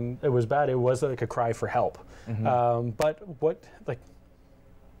 it was bad. It was like a cry for help. But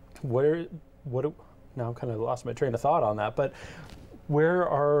now I'm kind of lost my train of thought on that, but where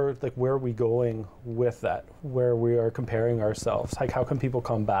are we going with that, where we are comparing ourselves? Like, how can people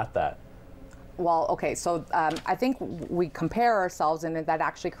combat that? Well, okay, so I think we compare ourselves, and that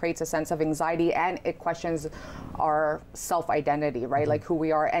actually creates a sense of anxiety, and it questions our self-identity, right? Like who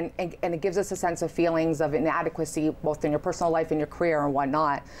we are, and it gives us a sense of feelings of inadequacy, both in your personal life and your career and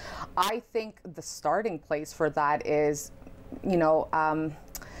whatnot. I think the starting place for that is,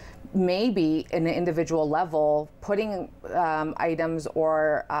 maybe in an individual level, putting items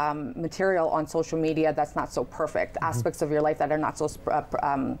or material on social media that's not so perfect, aspects of your life that are not so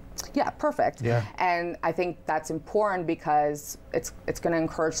perfect. And I think that's important because it's going to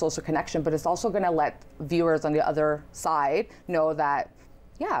encourage social connection, but it's also going to let viewers on the other side know that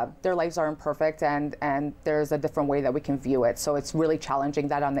their lives are imperfect, and there's a different way that we can view it. So it's really challenging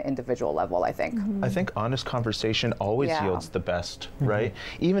that on the individual level, I think. I think honest conversation always yields the best, right?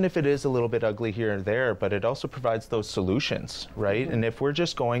 Even if it is a little bit ugly here and there, but it also provides those solutions, right? And if we're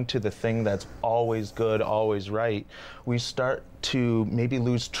just going to the thing that's always good, always right, we start to maybe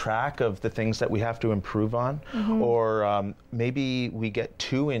lose track of the things that we have to improve on, or maybe we get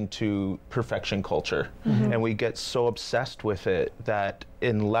too into perfection culture and we get so obsessed with it that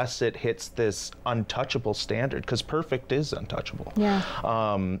unless it hits this untouchable standard, because perfect is untouchable,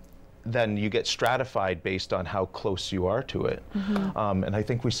 then you get stratified based on how close you are to it. And I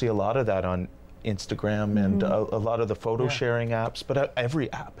think we see a lot of that on Instagram and a lot of the photo sharing apps, but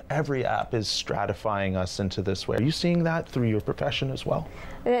every app is stratifying us into this way. Are you seeing that through your profession as well?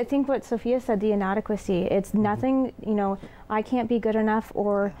 I think what Sophia said, the inadequacy, it's nothing, I can't be good enough,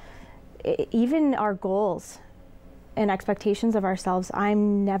 or even our goals and expectations of ourselves,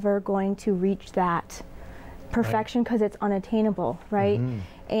 I'm never going to reach that perfection because it's unattainable, right?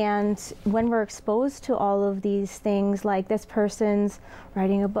 And when we're exposed to all of these things, like this person's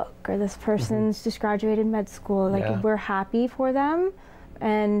writing a book or this person's just graduated med school, like we're happy for them,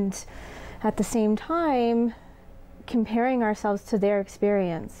 and at the same time comparing ourselves to their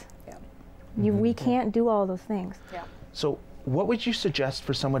experience. We can't do all those things. So what would you suggest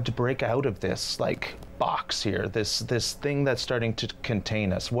for someone to break out of this box here, this thing that's starting to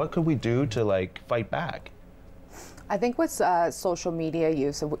contain us? What could we do to fight back? I think with social media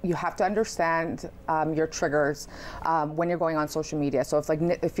use, you have to understand your triggers when you're going on social media. So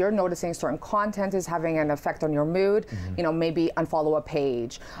if you're noticing certain content is having an effect on your mood, maybe unfollow a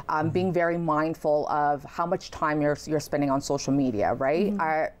page. Being very mindful of how much time you're spending on social media, right?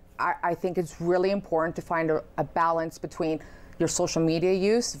 I think it's really important to find a balance between your social media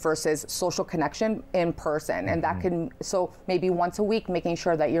use versus social connection in person. And that can, so maybe once a week, making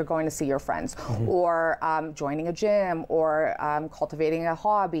sure that you're going to see your friends, or joining a gym, or cultivating a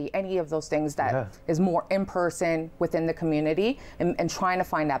hobby, any of those things that is more in person within the community, and trying to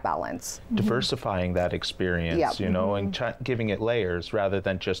find that balance. Diversifying that experience, and giving it layers rather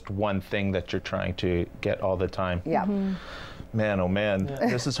than just one thing that you're trying to get all the time. Man, oh man,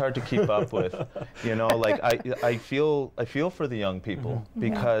 this is hard to keep up with. You know, like I feel for the young people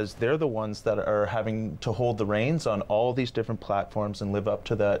because they're the ones that are having to hold the reins on all these different platforms and live up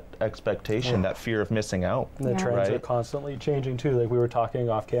to that expectation, that fear of missing out. And the trends are constantly changing too. Like we were talking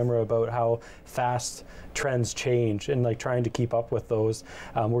off camera about how fast trends change and like trying to keep up with those.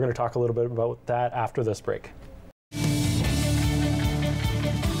 We're going to talk a little bit about that after this break.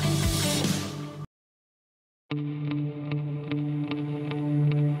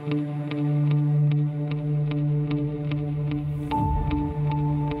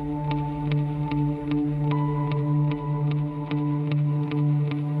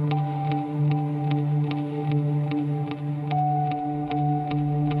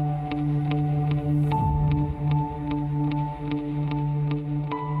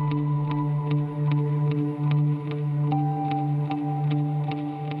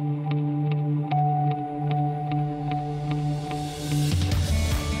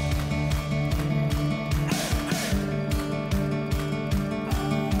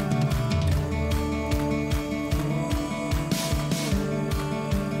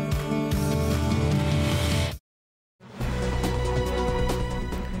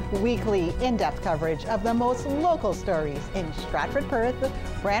 Weekly in-depth coverage of the most local stories in Stratford Perth,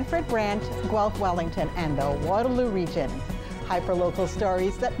 Brantford Brant, Guelph Wellington, and the Waterloo region. Hyperlocal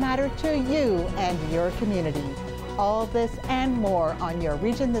stories that matter to you and your community. All this and more on your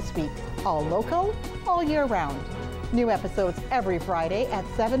region this week. All local, all year round. New episodes every Friday at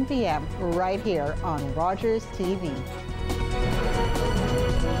 7 p.m. right here on Rogers TV.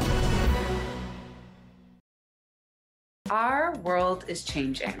 Our world is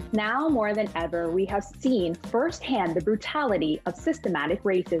changing. Now more than ever, we have seen firsthand the brutality of systematic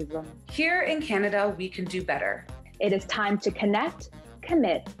racism. Here in Canada, we can do better. It is time to connect,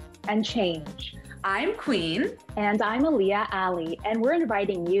 commit, and change. I'm Queen. And I'm Aaliyah Ali, and we're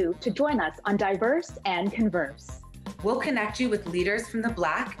inviting you to join us on Diverse and Converse. We'll connect you with leaders from the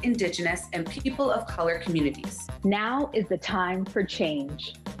Black, Indigenous, and people of color communities. Now is the time for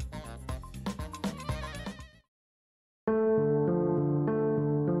change.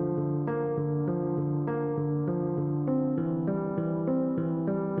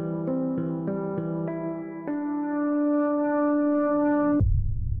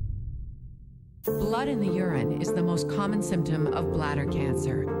 Blood in the urine is the most common symptom of bladder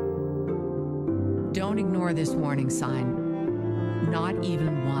cancer. Don't ignore this warning sign, not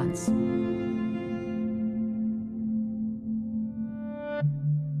even once.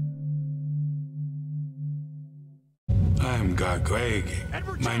 I am God Greg.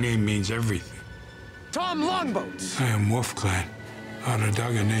 My name means everything. Tom Longboats. I am Wolf Clan,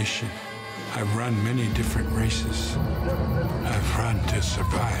 Onondaga Nation. I've run many different races. I've run to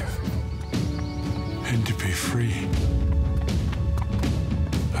survive and to be free.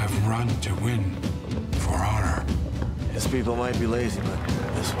 I've run to win for honor. His people might be lazy, but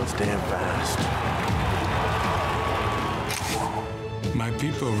this one's damn fast. My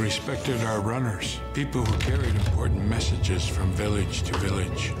people respected our runners, people who carried important messages from village to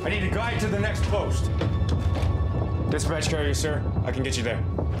village. I need a guide to the next post. Dispatch carrier, sir. I can get you there.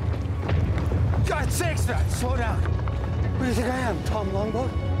 God's sakes, man! Slow down. Who do you think I am, Tom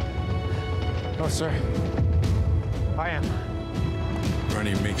Longboat? No, sir. I am.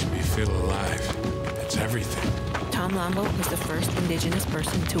 Running makes me feel alive. It's everything. Tom Longboat was the first Indigenous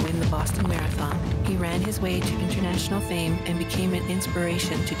person to win the Boston Marathon. He ran his way to international fame and became an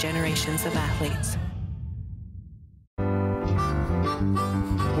inspiration to generations of athletes.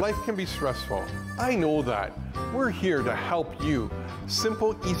 Life can be stressful. I know that. We're here to help you.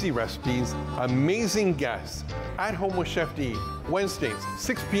 Simple, easy recipes, amazing guests. At Home with Chef D, Wednesdays,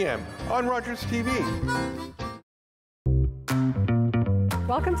 6 p.m. on Rogers TV.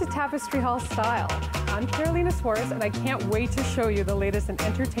 Welcome to Tapestry Hall Style. I'm Carolina Suarez, and I can't wait to show you the latest in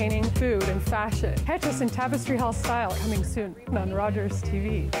entertaining, food, and fashion. Catch us in Tapestry Hall Style coming soon on Rogers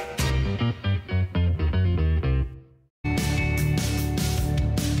TV.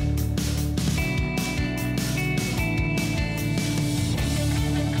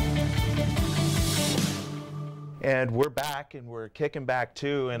 And we're back, and we're kicking back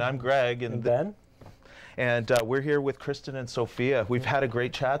too. And I'm Greg, and Ben. And we're here with Kristen and Sophia. We've had a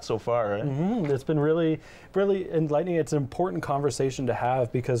great chat so far. Right? It's been really enlightening. It's an important conversation to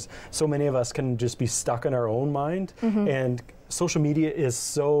have because so many of us can just be stuck in our own mind. And social media is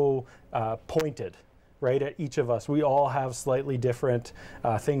so pointed. right? At each of us, we all have slightly different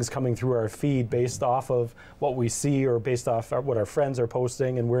things coming through our feed based off of what we see or based off what our friends are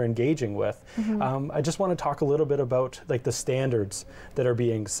posting and we're engaging with. I just want to talk a little bit about like the standards that are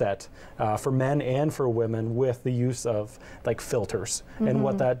being set for men and for women with the use of like filters and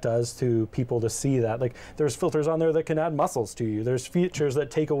what that does to people to see that. Like there's filters on there that can add muscles to you. There's features that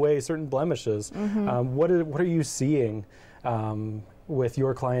take away certain blemishes. What are you seeing with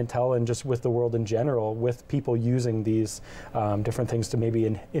your clientele and just with the world in general, with people using these different things to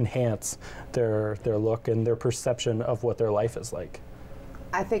maybe enhance their look and their perception of what their life is like?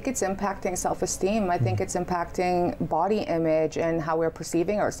 I think it's impacting self-esteem. I think it's impacting body image and how we're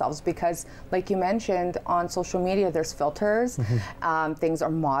perceiving ourselves, because like you mentioned, on social media there's filters, things are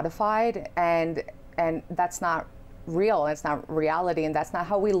modified, and that's not real, it's not reality, and that's not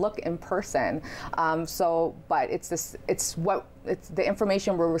how we look in person. But it's the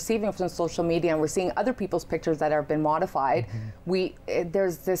information we're receiving from social media, and we're seeing other people's pictures that have been modified.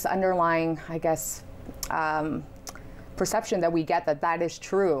 There's this underlying, I guess, perception that we get that is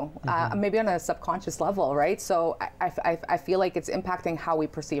true, maybe on a subconscious level, right? So I feel like it's impacting how we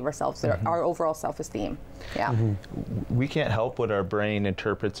perceive ourselves, our overall self-esteem. Yeah. We can't help what our brain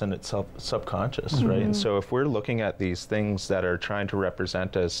interprets in its subconscious, right? And so if we're looking at these things that are trying to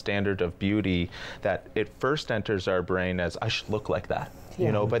represent a standard of beauty, that it first enters our brain as, I should look like that,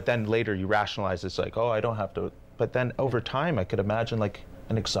 you know, but then later you rationalize, it's like, oh, I don't have to. But then over time, I could imagine like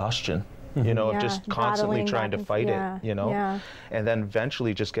an exhaustion, you know, of just constantly trying to fight it, you know, and then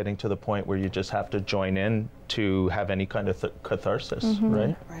eventually just getting to the point where you just have to join in to have any kind of catharsis,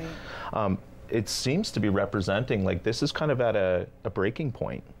 right? It seems to be representing, like, this is kind of at a breaking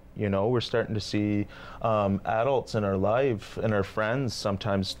point. You know, we're starting to see adults in our life and our friends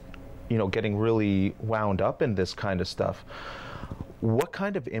sometimes, you know, getting really wound up in this kind of stuff. What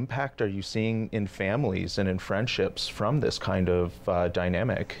kind of impact are you seeing in families and in friendships from this kind of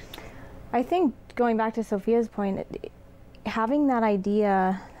dynamic? I think, going back to Sophia's point, having that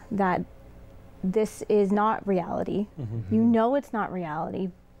idea that this is not reality, you know it's not reality,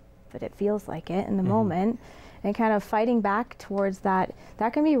 but it feels like it in the moment, and kind of fighting back towards that,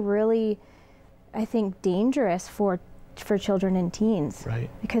 that can be really, I think, dangerous for children and teens. Right.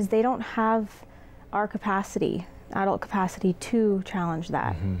 Because they don't have our capacity, adult capacity, to challenge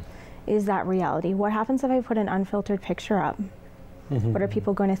that. Is that reality? What happens if I put an unfiltered picture up? What are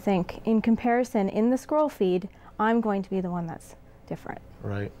people going to think? In comparison, in the scroll feed, I'm going to be the one that's different.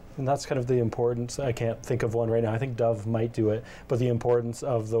 Right. And that's kind of the importance. I can't think of one right now. I think Dove might do it, but the importance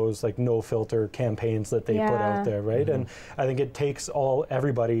of those like no filter campaigns that they put out there, right? And I think it takes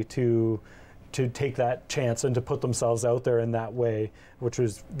everybody to take that chance and to put themselves out there in that way, which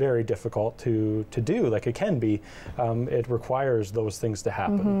is very difficult to do. Like it can be, it requires those things to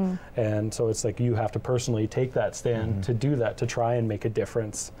happen. And so it's like you have to personally take that stand to do that, to try and make a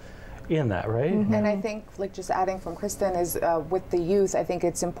difference in that, right? And I think, like, just adding from Kristen, is with the youth, I think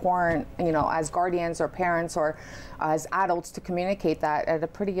it's important, you know, as guardians or parents or as adults, to communicate that at a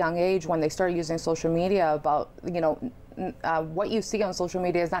pretty young age when they start using social media about, you know, what you see on social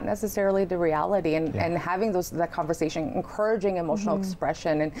media is not necessarily the reality, and having that conversation, encouraging emotional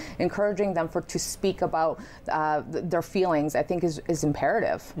expression and encouraging them to speak about their feelings, I think is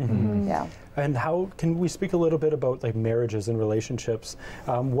imperative. Yeah. And how can we speak a little bit about like marriages and relationships?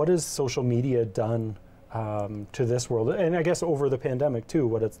 What has social media done to this world, and I guess over the pandemic too,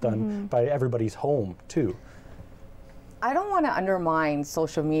 what it's done by everybody's home too? I don't want to undermine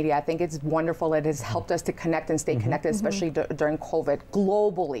social media. I think it's wonderful. It has helped us to connect and stay connected, especially during COVID,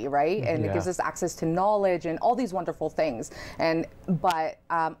 globally, right? And it gives us access to knowledge and all these wonderful things. But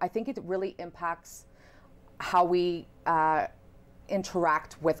I think it really impacts how we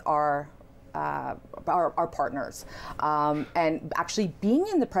interact with our partners, and actually being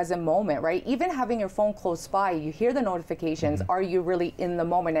in the present moment, right? Even having your phone close by, you hear the notifications. Are you really in the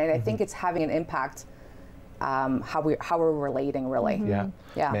moment? And I think it's having an impact. How we're relating, really.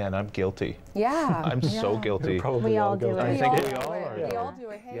 Yeah. Man, I'm guilty. Yeah. I'm so guilty. We all do it. I think we all are. We all do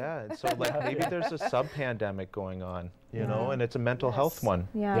it. Hey. Yeah. And so like maybe there's a sub-pandemic going on, you know, and it's a mental health one.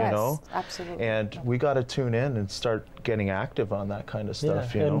 You know? Absolutely. And we got to tune in and start getting active on that kind of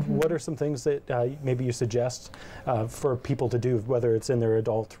stuff. You know. What are some things that maybe you suggest for people to do, whether it's in their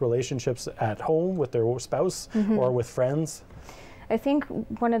adult relationships at home with their spouse or with friends? I think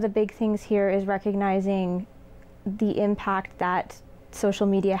one of the big things here is recognizing the impact that social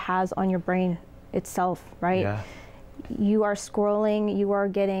media has on your brain itself, right? Yeah. You are scrolling, you are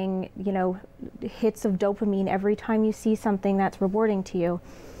getting, you know, hits of dopamine every time you see something that's rewarding to you.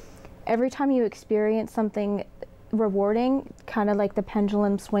 Every time you experience something rewarding, kind of like the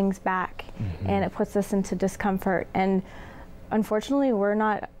pendulum swings back and it puts us into discomfort. And unfortunately, we're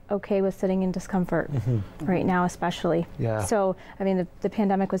not okay with sitting in discomfort right now, especially. Yeah. So, I mean, the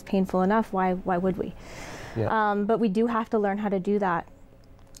pandemic was painful enough. Why would we? Yeah. But we do have to learn how to do that.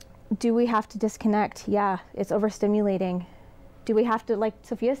 Do we have to disconnect? Yeah, it's overstimulating. Do we have to, like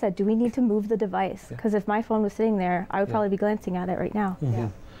Sophia said, do we need to move the device? Because if my phone was sitting there, I would probably be glancing at it right now.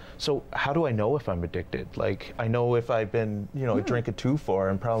 So how do I know if I'm addicted? Like, I know if I've been, you know, drinking 2-4,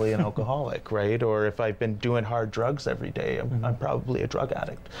 I'm probably an alcoholic, right? Or if I've been doing hard drugs every day, I'm probably a drug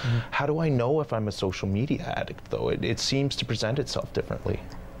addict. How do I know if I'm a social media addict, though? It seems to present itself differently.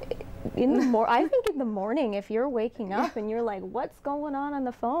 I think in the morning, if you're waking up and you're like, what's going on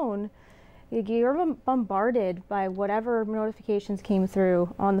the phone? You're bombarded by whatever notifications came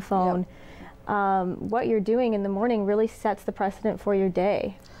through on the phone. What you're doing in the morning really sets the precedent for your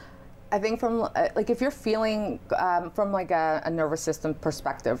day. I think from like if you're feeling from like a nervous system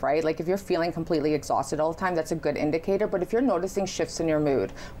perspective, right? Like if you're feeling completely exhausted all the time, that's a good indicator. But if you're noticing shifts in your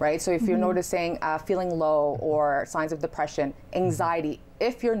mood, right? So if you're noticing feeling low or signs of depression, anxiety,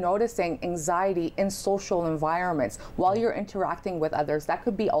 if you're noticing anxiety in social environments while you're interacting with others, that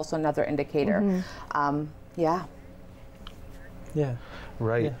could be also another indicator. Yeah.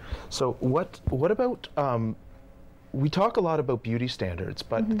 Right. Yeah. So what about we talk a lot about beauty standards,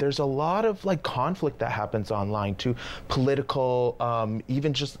 but there's a lot of like conflict that happens online too, political,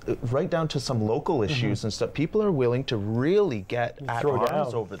 even just right down to some local issues and stuff. People are willing to really get at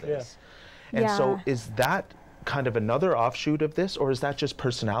arms over this. And so is that kind of another offshoot of this, or is that just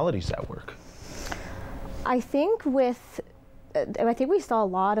personalities at work? I think we saw a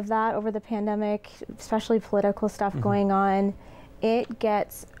lot of that over the pandemic, especially political stuff going on. It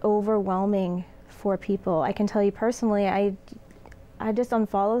gets overwhelming for people. I can tell you personally, I just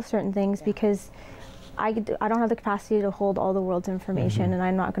unfollow certain things because I don't have the capacity to hold all the world's information, and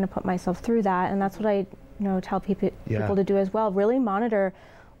I'm not going to put myself through that. And that's what I tell people to do as well. Really monitor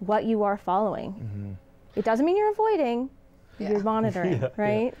what you are following. It doesn't mean you're avoiding, you're monitoring,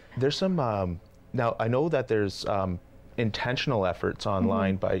 right? There's some, now I know that there's intentional efforts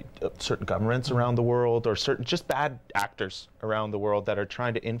online by certain governments around the world, or certain just bad actors around the world that are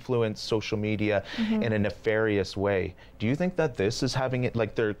trying to influence social media in a nefarious way. Do you think that this is having it,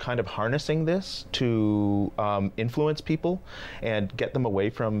 like they're kind of harnessing this to influence people and get them away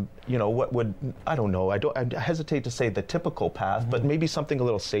from, you know, what would, I don't know, I hesitate to say the typical path, but maybe something a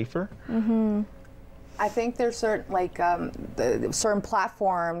little safer? I think there's certain certain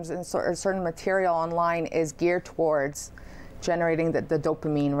platforms and certain material online is geared towards generating the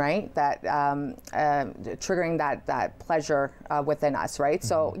dopamine, right? That triggering that pleasure within us, right?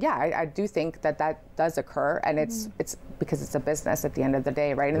 So yeah, I do think that does occur, and it's because it's a business at the end of the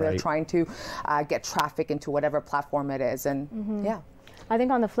day, right? And they're trying to get traffic into whatever platform it is, and yeah. I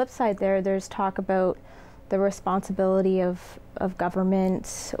think on the flip side there's talk about the responsibility of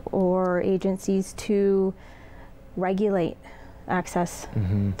governments or agencies to regulate access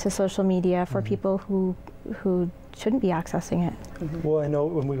to social media for people who shouldn't be accessing it. Well, I know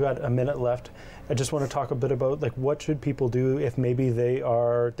when we've got a minute left, I just want to talk a bit about like what should people do if maybe they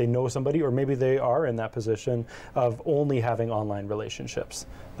know somebody, or maybe they are in that position of only having online relationships,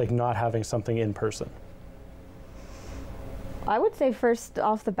 like not having something in person. I would say first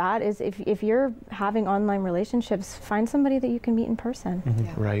off the bat is if you're having online relationships, find somebody that you can meet in person.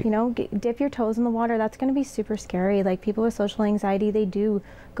 Right. You know, dip your toes in the water. That's going to be super scary. Like people with social anxiety, they do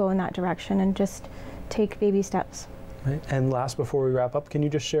go in that direction, and just take baby steps. Right. And last, before we wrap up, can you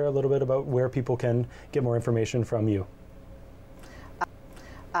just share a little bit about where people can get more information from you?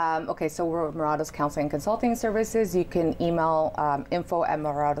 Okay, so we're Murado's Counseling and Consulting Services. You can email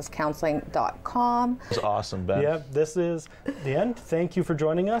info@muradoscounseling.com. That's awesome, Ben. Yeah, this is the end. Thank you for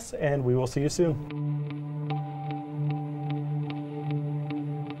joining us, and we will see you soon.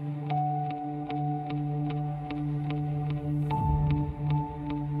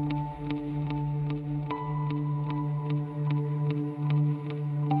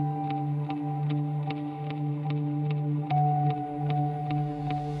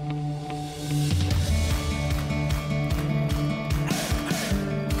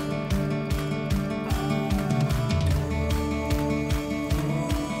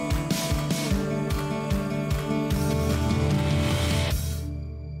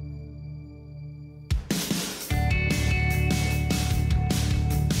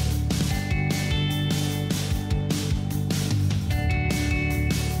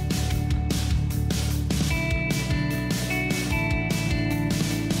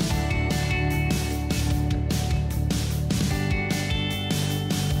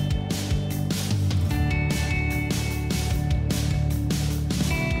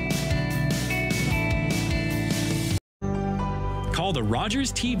 call the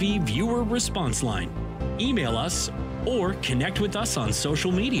Rogers TV viewer response line, email us, or connect with us on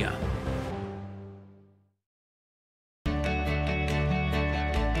social media.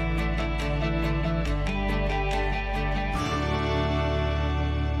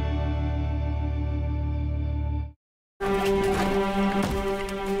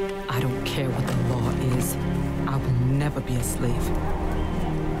 I don't care what the law is. I will never be a slave.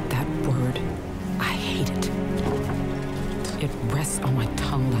 That word, I hate it. It rests on my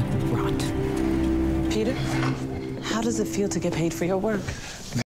tongue like rot. Peter, how does it feel to get paid for your work?